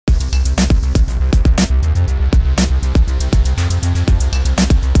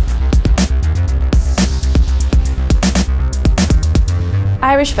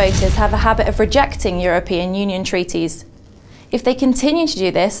Irish voters have a habit of rejecting European Union treaties. If they continue to do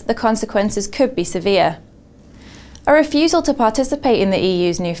this, the consequences could be severe. A refusal to participate in the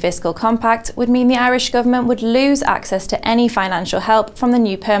EU's new fiscal compact would mean the Irish government would lose access to any financial help from the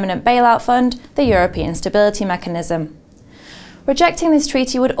new permanent bailout fund, the European Stability Mechanism. Rejecting this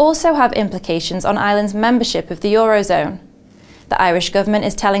treaty would also have implications on Ireland's membership of the Eurozone. The Irish government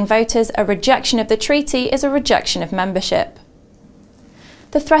is telling voters a rejection of the treaty is a rejection of membership.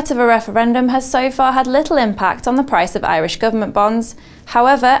 The threat of a referendum has so far had little impact on the price of Irish government bonds.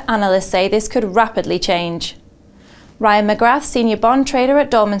 However, analysts say this could rapidly change. Ryan McGrath, senior bond trader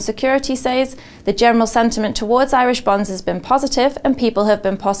at Dolman Security, says the general sentiment towards Irish bonds has been positive and people have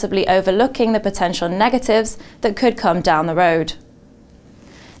been possibly overlooking the potential negatives that could come down the road.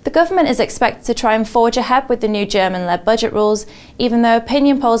 The government is expected to try and forge ahead with the new German-led budget rules, even though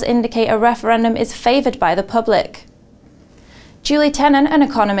opinion polls indicate a referendum is favoured by the public. Julie Tennant, an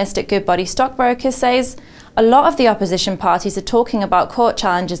economist at Goodbody Stockbrokers, says a lot of the opposition parties are talking about court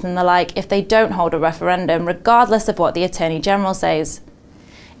challenges and the like if they don't hold a referendum, regardless of what the Attorney General says.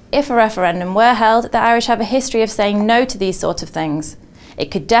 If a referendum were held, the Irish have a history of saying no to these sort of things.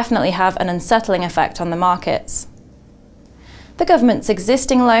 It could definitely have an unsettling effect on the markets. The government's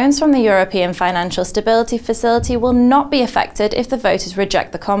existing loans from the European Financial Stability Facility will not be affected if the voters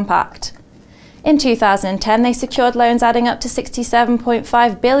reject the compact. In 2010, they secured loans adding up to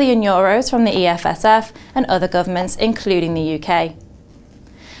 €67.5 billion from the EFSF and other governments, including the UK.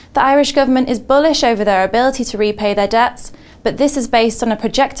 The Irish government is bullish over their ability to repay their debts, but this is based on a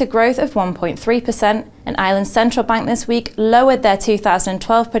projected growth of 1.3%, and Ireland's central bank this week lowered their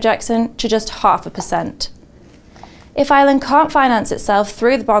 2012 projection to just 0.5%. If Ireland can't finance itself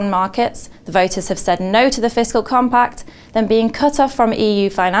through the bond markets, the voters have said no to the fiscal compact, then being cut off from EU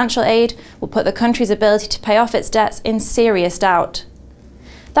financial aid will put the country's ability to pay off its debts in serious doubt.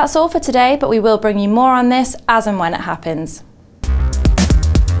 That's all for today, but we will bring you more on this as and when it happens.